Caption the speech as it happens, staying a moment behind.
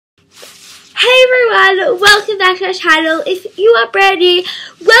everyone, welcome back to our channel. If you are brand new,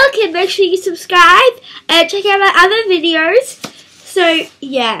 welcome. Make sure you subscribe and check out my other videos. So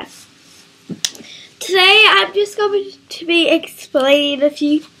yeah, today I'm just going to be explaining a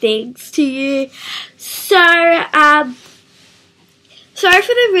few things to you. So sorry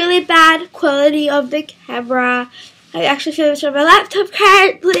for the really bad quality of the camera. I actually filmed this on my laptop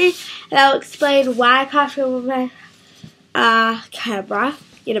currently, and I'll explain why I can't film with my camera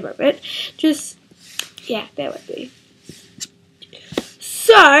in a moment. Just, yeah, bear with me.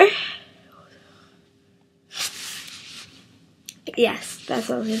 So, yes, that's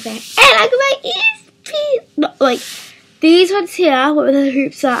what I was going to say. And I got my ears, not like these ones here, what the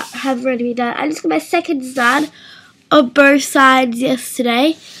hoops are, have already been done. I just got my second done on both sides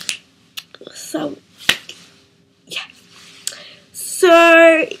yesterday. So, yeah.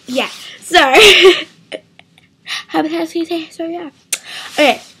 So, yeah. So, how many times can you say? So, yeah.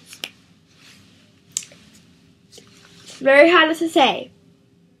 Okay. It's very hard to say.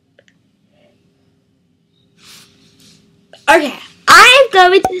 Okay. I am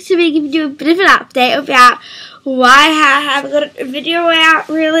going to be giving you a bit of an update about why I haven't got a video out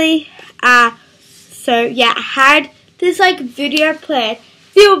really. So yeah, I had this like video planned,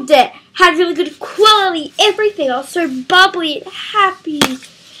 filmed it, had really good quality, everything. I was so bubbly and happy.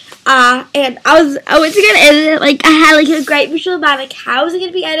 And I was gonna edit it, like I had like a great visual about like how was it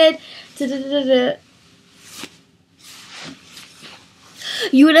gonna be edited.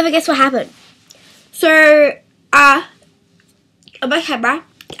 You would never guess what happened. So on my camera,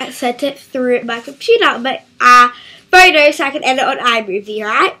 I sent it through my computer, my photo, so I can edit on iMovie,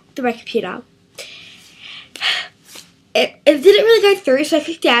 right? Through my computer. It didn't really go through, so I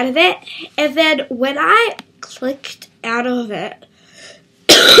clicked out of it, and then when I clicked out of it,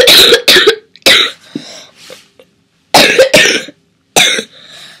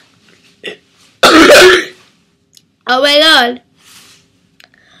 oh my god.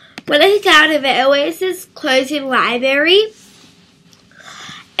 When I click out of it always says closing library.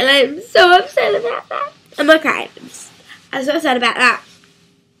 And I'm so upset about that. I'm not crying. I'm so upset about that.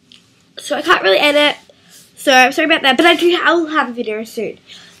 So I can't really edit. So I'm sorry about that. But I'll have a video soon.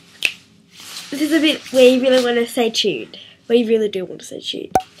 This is a bit where you really want to stay tuned. Where you really do want to stay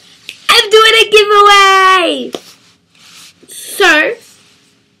tuned. I'm doing a giveaway! So,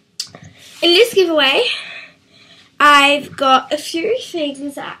 in this giveaway, I've got a few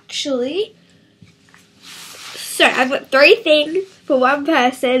things actually. So, I've got 3 things for one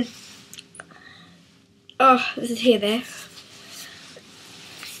person. Oh, this is here there.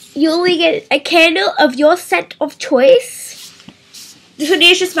 You only get a candle of your scent of choice. This one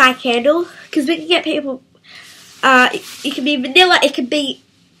is just my candle, because we can get people, it can be vanilla, it can be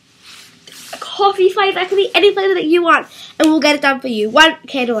a coffee flavour, it can be any flavour that you want, and we'll get it done for you. One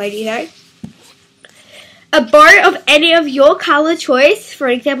candle only, you know. A bow of any of your colour choice. For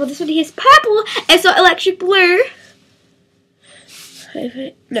example, this one here is purple. It's not electric blue.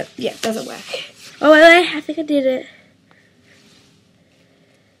 No, yeah, it doesn't work. Oh, wait, I think I did it.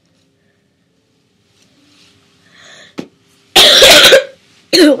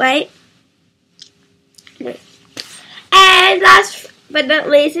 Wait. And last but not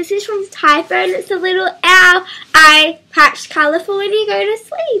least, this is from Typo, and it's a little owl eye patch colour for when you go to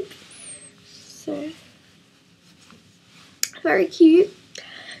sleep. So, very cute.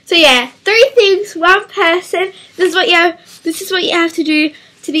 So yeah, 3 things, 1 person. This is what you have to do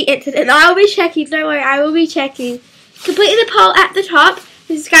to be entered, and I will be checking. Don't worry, I will be checking. Complete the poll at the top.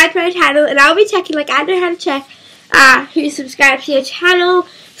 Subscribe to my channel, and I'll be checking. Like I know how to check who subscribed to your channel.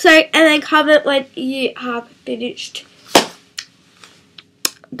 So, and then comment when you have finished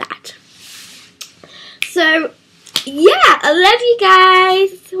that. So, yeah, I love you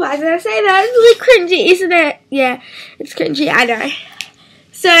guys. Why did I say that? It's really cringy, isn't it? Yeah, it's cringy, I know.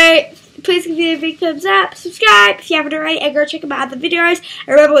 So, please give me a big thumbs up, subscribe if you haven't already, and go check out my other videos.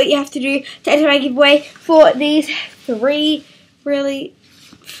 And remember what you have to do to enter my giveaway for these 3 really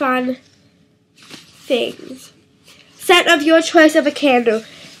fun things. Scent of your choice of a candle.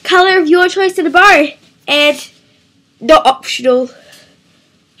 Colour of your choice in a bow. And not optional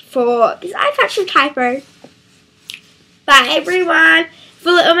for this eye patch from Typo. Bye everyone.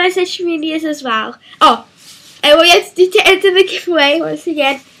 Follow it on my social medias as well. Oh, and what you have to do to enter the giveaway, once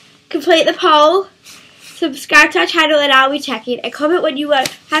again, complete the poll, subscribe to our channel, and I'll be checking, and comment when you have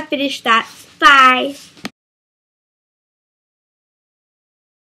finished that. Bye.